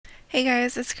Hey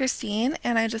guys, it's Christine,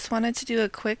 and I just wanted to do a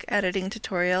quick editing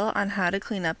tutorial on how to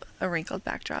clean up a wrinkled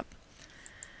backdrop.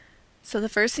 So the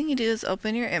first thing you do is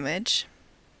open your image,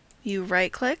 you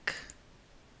right click,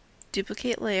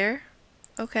 duplicate layer,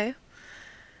 okay.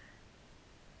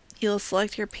 You'll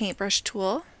select your paintbrush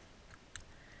tool.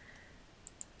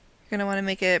 You're going to want to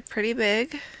make it pretty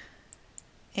big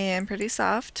and pretty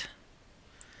soft.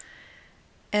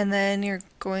 And then you're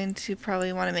going to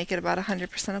probably want to make it about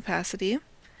 100% opacity.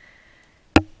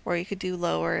 Or you could do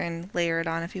lower and layer it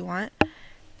on if you want.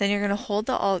 Then you're going to hold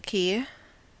the Alt key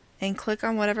and click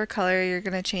on whatever color you're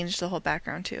going to change the whole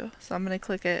background to. So I'm going to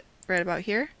click it right about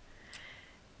here,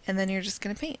 and then you're just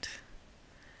going to paint.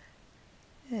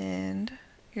 And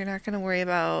you're not going to worry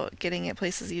about getting it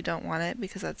places you don't want it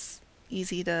because that's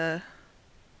easy to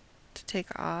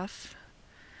take off.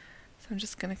 So I'm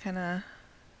just going to kind of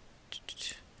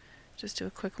just do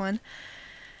a quick one.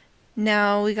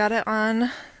 Now we got it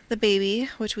on the baby,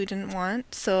 which we didn't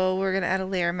want, so we're going to add a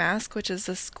layer mask, which is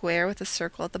a square with a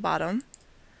circle at the bottom.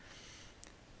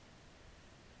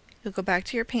 You'll go back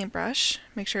to your paintbrush,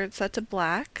 make sure it's set to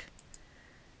black,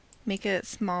 make it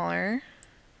smaller,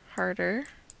 harder,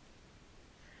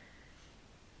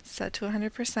 set to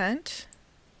 100%,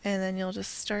 and then you'll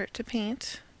just start to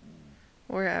paint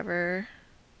wherever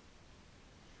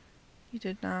you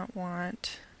did not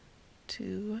want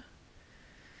to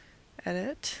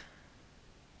edit.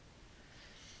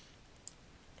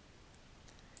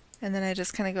 And then I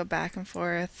just kind of go back and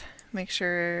forth, make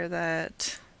sure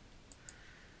that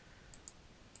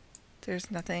there's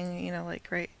nothing, like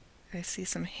right, I see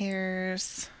some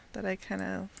hairs that I kind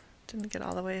of didn't get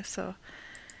all the way, so.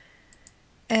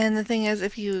 And the thing is,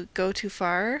 if you go too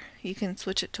far, you can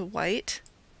switch it to white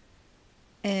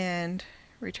and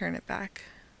return it back.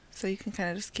 So you can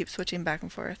kind of just keep switching back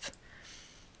and forth.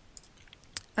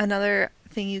 Another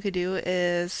thing you could do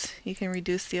is you can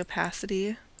reduce the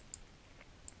opacity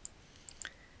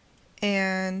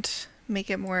and make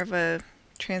it more of a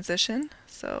transition.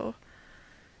 So,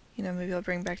 maybe I'll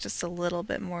bring back just a little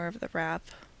bit more of the wrap.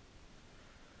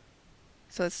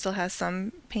 So it still has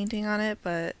some painting on it,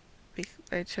 but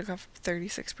I took off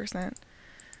 36%.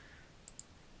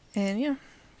 And yeah,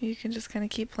 you can just kind of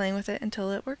keep playing with it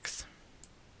until it works.